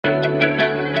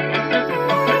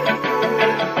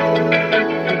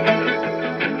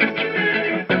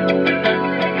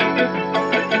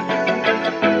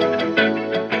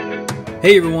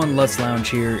Hey everyone, Let's Lounge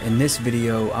here. In this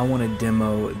video, I want to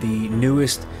demo the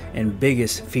newest and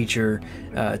biggest feature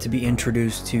to be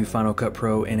introduced to Final Cut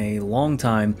Pro in a long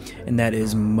time, and that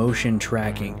is motion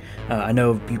tracking. I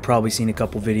know you've probably seen a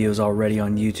couple videos already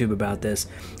on YouTube about this,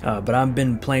 but I've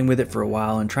been playing with it for a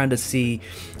while and trying to see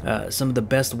some of the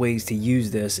best ways to use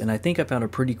this, and I think I found a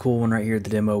pretty cool one right here at the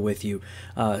demo with you.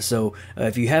 So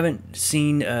if you haven't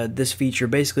seen this feature,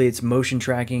 basically it's motion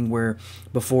tracking where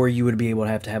before you would be able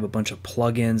to have a bunch of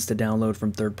plugins to download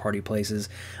from third-party places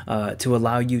to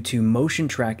allow you to motion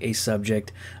track a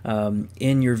subject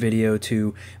in your video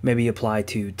to maybe apply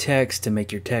to text, to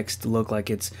make your text look like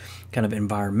it's kind of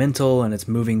environmental and it's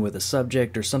moving with a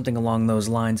subject or something along those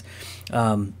lines.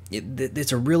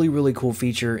 It's a really cool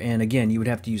feature, and again, you would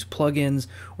have to use plugins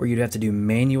or you'd have to do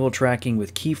manual tracking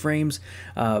with keyframes,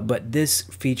 but this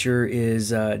feature is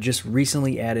just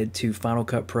recently added to Final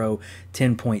Cut Pro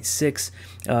 10.6,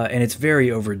 and it's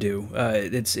very overdue.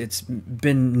 It's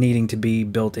been needing to be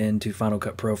built into Final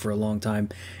Cut Pro for a long time,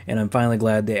 and I'm finally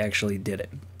glad they actually did it.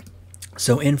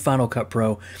 So in Final Cut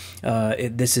Pro,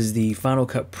 this is the Final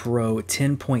Cut Pro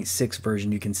 10.6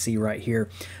 version you can see right here.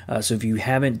 So if you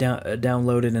haven't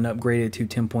downloaded and upgraded to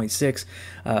 10.6,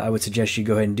 I would suggest you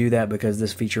go ahead and do that because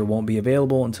this feature won't be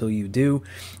available until you do.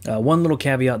 One little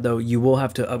caveat though, you will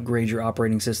have to upgrade your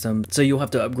operating system. So you'll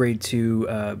have to upgrade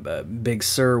to Big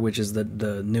Sur, which is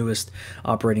the newest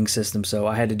operating system. So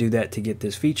I had to do that to get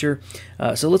this feature.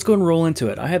 So let's go and roll into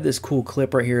it. I have this cool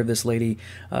clip right here of this lady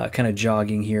kind of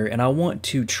jogging here, and I want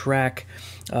to track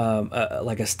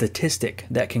like a statistic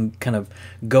that can kind of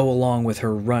go along with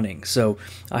her running. So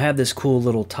I have this cool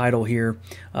little title here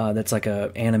that's like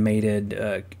a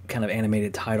animated kind of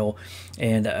animated title,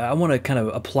 and I want to kind of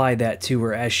apply that to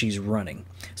her as she's running.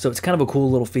 So it's kind of a cool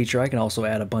little feature. I can also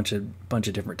add a bunch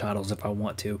of different titles if I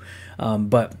want to,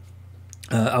 but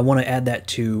I want to add that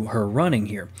to her running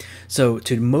here. So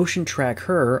to motion track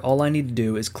her, all I need to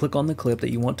do is click on the clip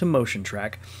that you want to motion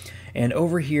track. And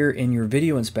over here in your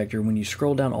video inspector, when you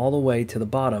scroll down all the way to the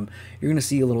bottom, you're going to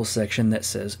see a little section that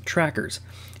says trackers.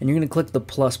 And you're going to click the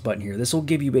plus button here. This will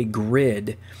give you a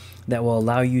grid that will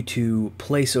allow you to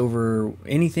place over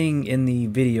anything in the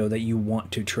video that you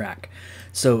want to track.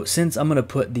 So since I'm going to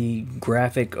put the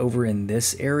graphic over in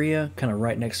this area, kind of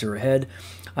right next to her head,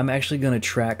 I'm actually going to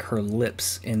track her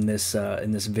lips in this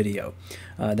video.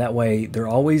 That way they're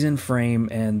always in frame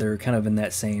and they're kind of in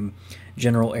that same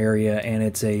general area, and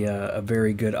it's a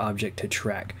very good object to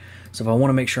track. So if I want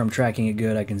to make sure I'm tracking it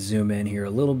good, I can zoom in here a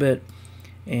little bit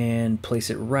and place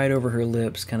it right over her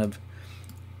lips, kind of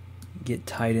get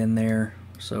tight in there.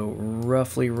 So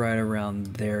roughly right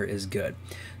around there is good.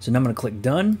 So now I'm going to click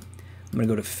done. I'm going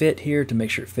to go to fit here to make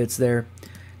sure it fits there.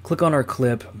 Click on our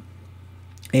clip.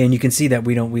 And you can see that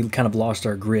we kind of lost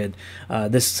our grid.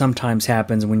 This sometimes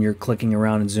happens when you're clicking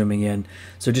around and zooming in.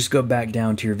 So just go back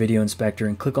down to your video inspector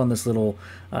and click on this little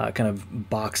kind of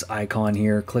box icon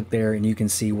here. Click there and you can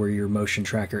see where your motion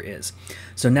tracker is.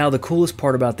 So now the coolest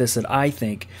part about this that I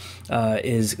think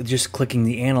is just clicking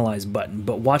the analyze button.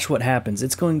 But watch what happens.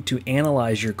 It's going to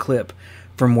analyze your clip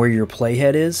from where your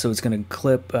playhead is. So it's going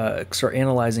to start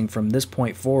analyzing from this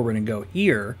point forward and go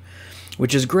here,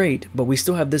 which is great, but we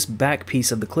still have this back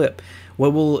piece of the clip. What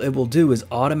it will do is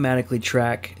automatically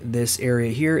track this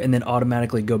area here and then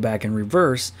automatically go back in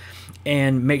reverse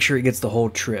and make sure it gets the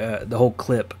whole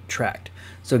clip tracked.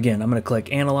 So again, I'm going to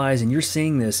click Analyze, and you're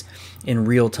seeing this in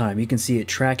real time. You can see it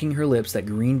tracking her lips, that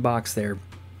green box there.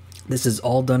 This is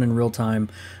all done in real time.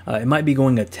 It might be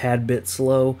going a tad bit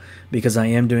slow because I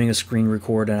am doing a screen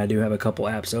record and I do have a couple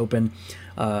apps open.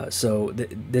 So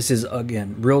this is,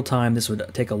 again, real time. This would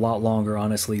take a lot longer,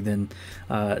 honestly, than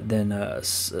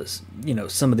you know,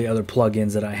 some of the other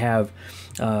plugins that I have.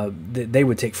 They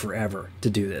would take forever to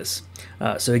do this.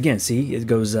 So again, see, it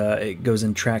goes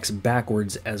and tracks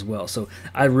backwards as well. So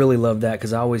I really love that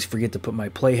because I always forget to put my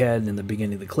playhead in the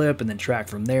beginning of the clip and then track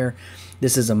from there.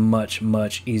 This is a much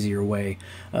easier way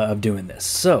of doing this.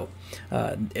 So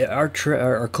our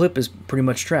clip is pretty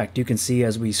much tracked. You can see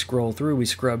as we scroll through, we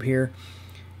scrub here,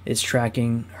 it's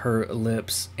tracking her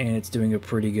lips and it's doing a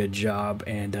pretty good job,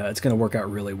 and it's going to work out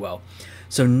really well.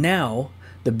 So now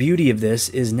the beauty of this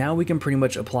is now we can pretty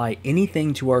much apply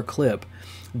anything to our clip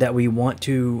that we want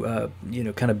to you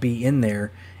know, kind of be in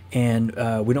there, and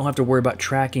we don't have to worry about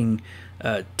tracking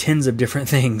tens of different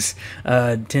things,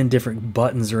 10 different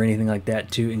buttons or anything like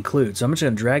that to include. So I'm just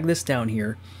going to drag this down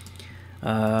here.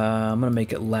 I'm going to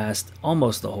make it last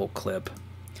almost the whole clip.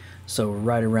 So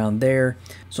right around there.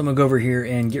 So I'm going to go over here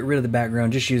and get rid of the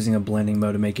background, just using a blending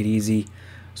mode to make it easy.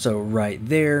 So right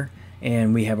there,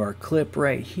 and we have our clip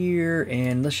right here,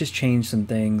 and let's just change some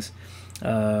things.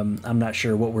 I'm not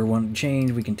sure what we're wanting to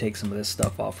change. We can take some of this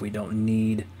stuff off we don't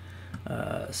need.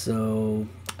 So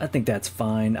I think that's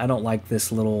fine. I don't like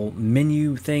this little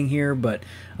menu thing here, but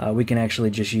we can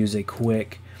actually just use a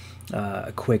quick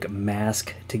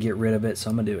mask to get rid of it. So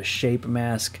I'm gonna do a shape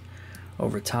mask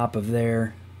over top of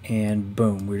there, and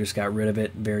boom, we just got rid of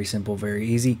it. Very simple, very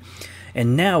easy.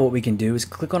 And now what we can do is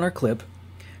click on our clip,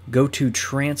 go to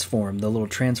transform, the little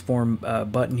transform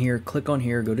button here, click on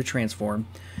here, go to transform,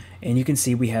 and you can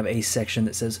see we have a section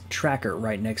that says tracker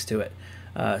right next to it.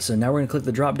 So now we're going to click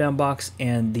the drop down box,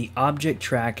 and the object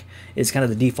track is kind of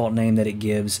the default name that it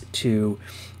gives to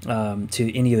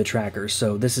any of the trackers.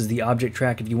 So this is the object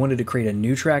track. If you wanted to create a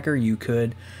new tracker, you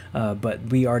could, but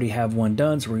we already have one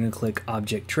done, so we're going to click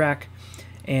object track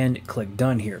and click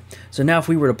done here. So now if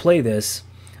we were to play this,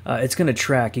 it's going to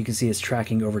track. You can see it's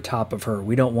tracking over top of her.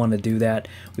 We don't want to do that.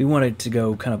 We want it to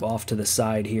go kind of off to the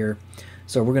side here.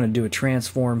 So we're going to do a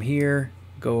transform here,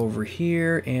 go over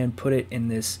here, and put it in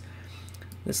this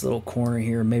little corner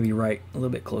here, maybe right a little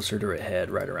bit closer to her head,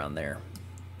 right around there.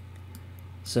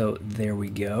 So there we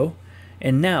go.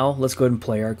 And now let's go ahead and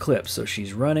play our clip. So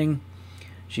she's running,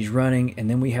 and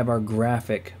then we have our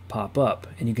graphic pop up,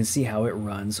 and you can see how it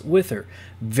runs with her.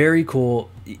 Very cool.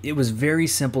 It was very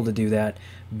simple to do that.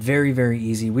 Very, very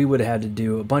easy. We would have had to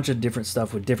do a bunch of different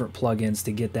stuff with different plugins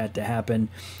to get that to happen,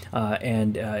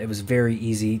 and it was very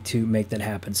easy to make that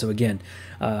happen. So again,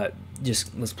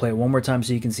 just let's play it one more time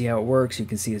so you can see how it works. You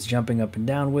can see it's jumping up and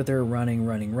down with her, running,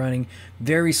 running, running.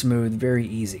 Very smooth, very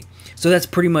easy. So that's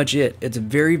pretty much it. It's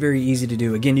very, very easy to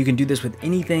do. Again, you can do this with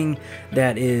anything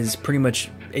that is pretty much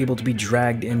able to be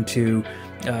dragged into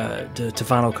to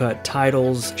Final Cut.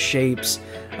 Titles, shapes,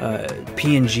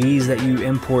 PNGs that you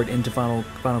import into Final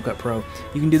Cut Pro.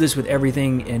 You can do this with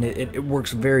everything, and it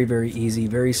works very, very easy,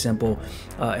 very simple,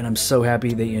 and I'm so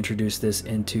happy they introduced this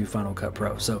into Final Cut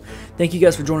Pro. So thank you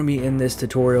guys for joining me in this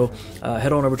tutorial.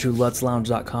 Head on over to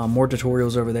lutslounge.com. More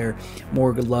tutorials over there,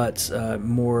 more LUTs,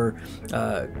 more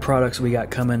products we got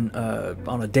coming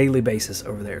on a daily basis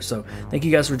over there. So thank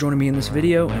you guys for joining me in this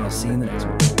video, and I'll see you in the next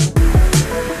one.